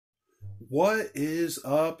What is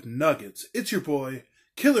up, Nuggets? It's your boy,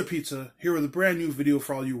 Killer Pizza, here with a brand new video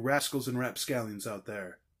for all you rascals and rapscallions out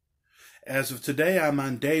there. As of today, I'm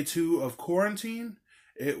on day 2 of quarantine.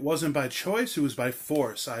 It wasn't by choice, it was by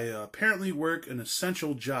force. I apparently work an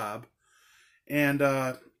essential job, and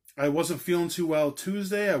I wasn't feeling too well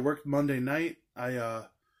Tuesday. I worked Monday night. I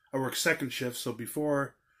worked second shift, so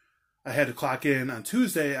before I had to clock in on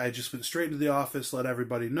Tuesday, I just went straight into the office, let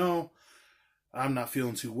everybody know I'm not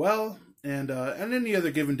feeling too well. And any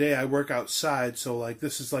other given day, I work outside, so like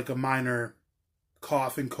this is like a minor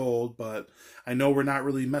cough and cold, but I know we're not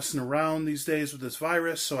really messing around these days with this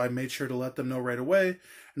virus, so I made sure to let them know right away,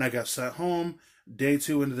 and I got sent home. Day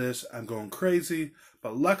 2 into this, I'm going crazy,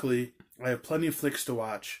 but luckily, I have plenty of flicks to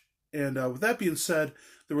watch. And with that being said,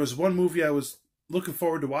 there was one movie I was looking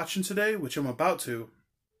forward to watching today, which I'm about to,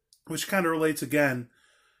 which kind of relates again,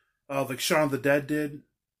 like Shaun of the Dead did,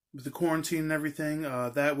 with the quarantine and everything.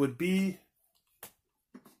 That would be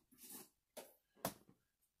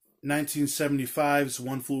 1975's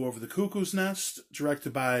One Flew Over the Cuckoo's Nest,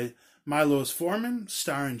 directed by Milo Forman,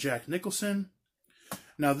 starring Jack Nicholson.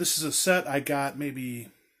 Now, this is a set I got maybe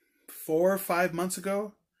 4 or 5 months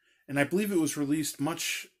ago, and I believe it was released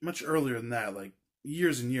much earlier than that, like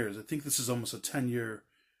years and years. I think this is almost a 10-year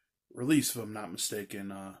release, if I'm not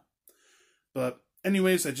mistaken. But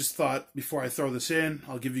anyways, I just thought before I throw this in,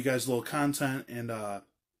 I'll give you guys a little content and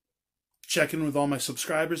check in with all my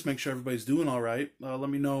subscribers, make sure everybody's doing all right. Let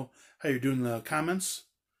me know how you're doing in the comments.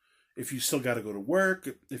 If you still got to go to work,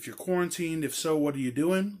 if you're quarantined, if so, what are you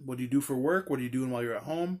doing? What do you do for work? What are you doing while you're at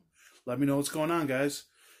home? Let me know what's going on, guys.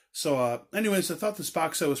 So anyways, I thought this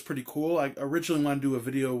box set was pretty cool. I originally wanted to do a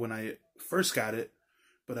video when I first got it,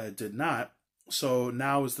 but I did not. So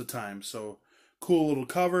now is the time. So cool little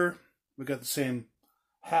cover. We got the same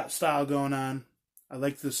hat style going on. I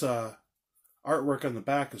like this artwork on the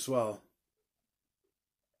back as well.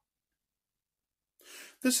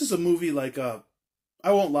 This is a movie like, I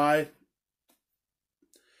won't lie,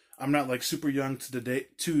 I'm not like super young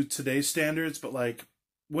to today's standards, but like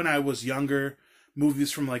when I was younger,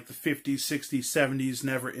 movies from like the 50s, 60s, 70s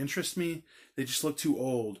never interest me. They just look too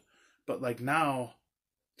old. But like now,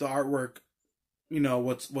 the artwork, you know,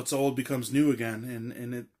 what's old becomes new again,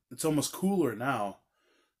 and it's almost cooler now.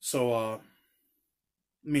 So, I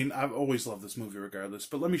mean, I've always loved this movie regardless.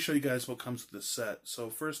 But let me show you guys what comes with this set. So,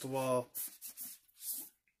 first of all,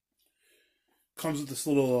 comes with this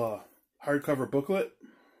little hardcover booklet.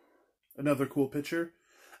 Another cool picture.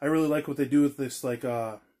 I really like what they do with this, like,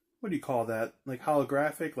 what do you call that? Like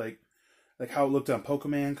holographic, like how it looked on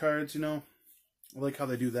Pokemon cards, you know? I like how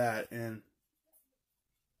they do that. And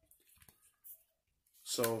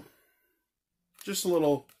so, just a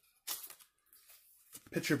little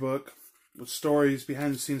picture book with stories,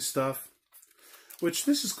 behind the scenes stuff, which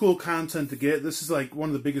this is cool content to get. This is like one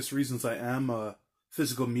of the biggest reasons I am a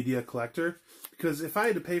physical media collector, because if I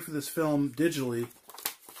had to pay for this film digitally,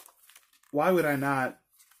 why would I not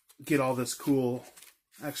get all this cool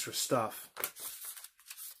extra stuff?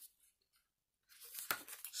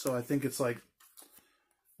 So I think it's like,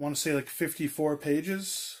 I want to say like 54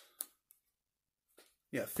 pages.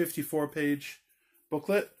 Yeah, 54-page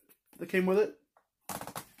booklet that came with it.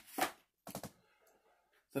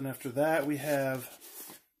 Then after that, we have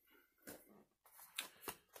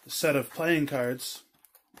the set of playing cards,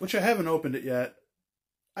 which I haven't opened it yet.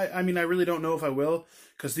 I mean, I really don't know if I will,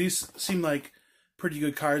 because these seem like pretty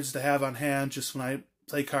good cards to have on hand. Just when I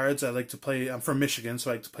play cards, I like to play, I'm from Michigan,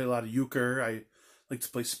 so I like to play a lot of euchre. I like to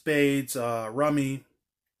play spades, rummy,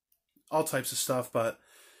 all types of stuff, but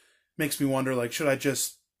makes me wonder, like, should I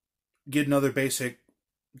just get another basic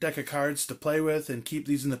deck of cards to play with and keep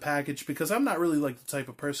these in the package? Because I'm not really like the type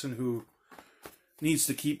of person who needs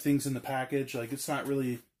to keep things in the package. Like, it's not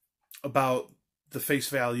really about the face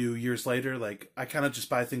value years later. Like, I kind of just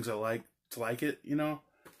buy things I like to like it, you know?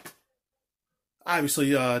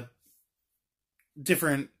 Obviously,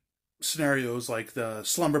 different scenarios, like the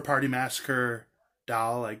Slumber Party Massacre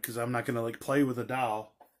doll, like, because I'm not going to, like, play with a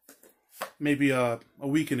doll. Maybe a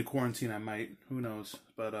week into quarantine I might. Who knows?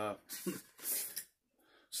 But,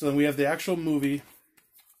 so then we have the actual movie.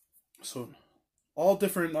 So, all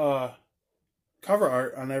different cover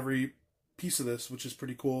art on every piece of this, which is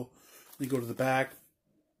pretty cool. Then go to the back,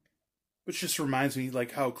 which just reminds me,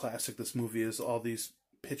 like, how classic this movie is. All these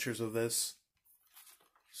pictures of this.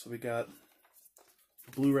 So we got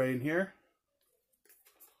Blu-ray in here.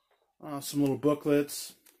 Some little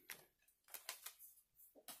booklets.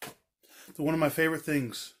 So one of my favorite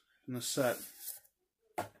things in this set.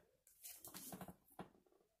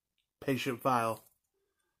 Patient file.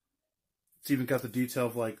 It's even got the detail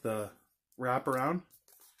of like the wraparound.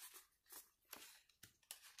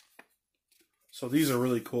 So these are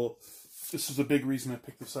really cool. This is a big reason I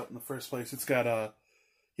picked this up in the first place. It's got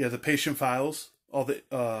yeah, the patient files, all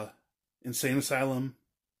the insane asylum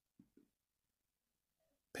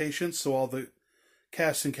patients, so all the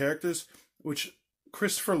cast and characters. Which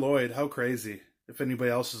Christopher Lloyd, how crazy! If anybody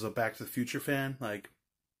else is a Back to the Future fan, like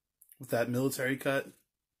with that military cut.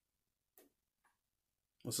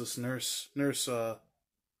 What's this, Nurse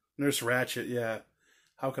Ratchet? Yeah,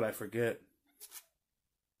 how could I forget?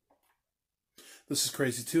 This is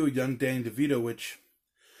crazy too. Young Danny DeVito, which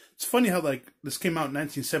it's funny how like this came out in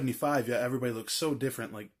 1975. Yeah, everybody looks so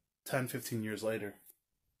different like 10, 15 years later.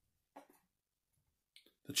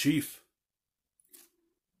 The Chief,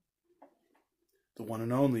 the one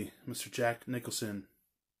and only Mr. Jack Nicholson.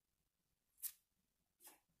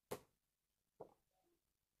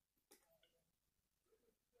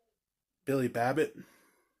 Billy Babbitt.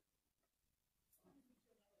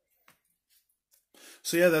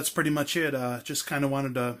 So yeah, that's pretty much it. Just kind of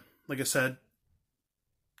wanted to, like I said,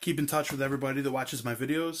 keep in touch with everybody that watches my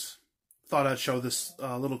videos. Thought I'd show this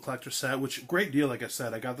little collector set, which great deal. Like I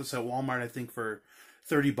said, I got this at Walmart, I think for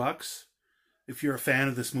 $30. If you're a fan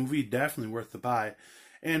of this movie, definitely worth the buy.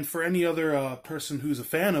 And for any other person who's a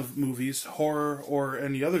fan of movies, horror, or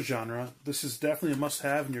any other genre, this is definitely a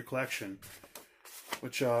must-have in your collection.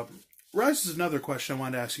 Which raises another question I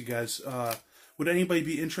wanted to ask you guys. Would anybody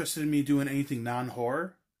be interested in me doing anything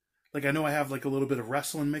non-horror? Like, I know I have like a little bit of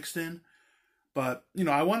wrestling mixed in, but, you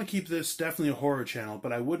know, I want to keep this definitely a horror channel,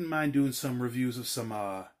 but I wouldn't mind doing some reviews of some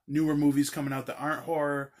newer movies coming out that aren't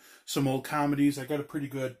horror, some old comedies. I got a pretty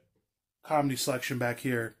good comedy selection back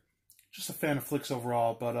here. Just a fan of flicks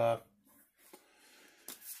overall, but,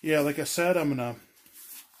 yeah, like I said, I'm going to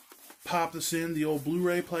pop this in the old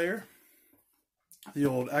Blu-ray player, the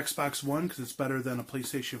old Xbox One, because it's better than a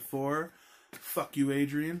PlayStation 4. Fuck you,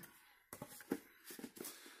 Adrian.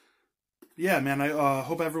 Yeah, man, I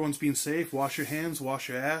hope everyone's being safe. Wash your hands, wash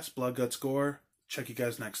your ass, blood, guts, gore. Check you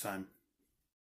guys next time.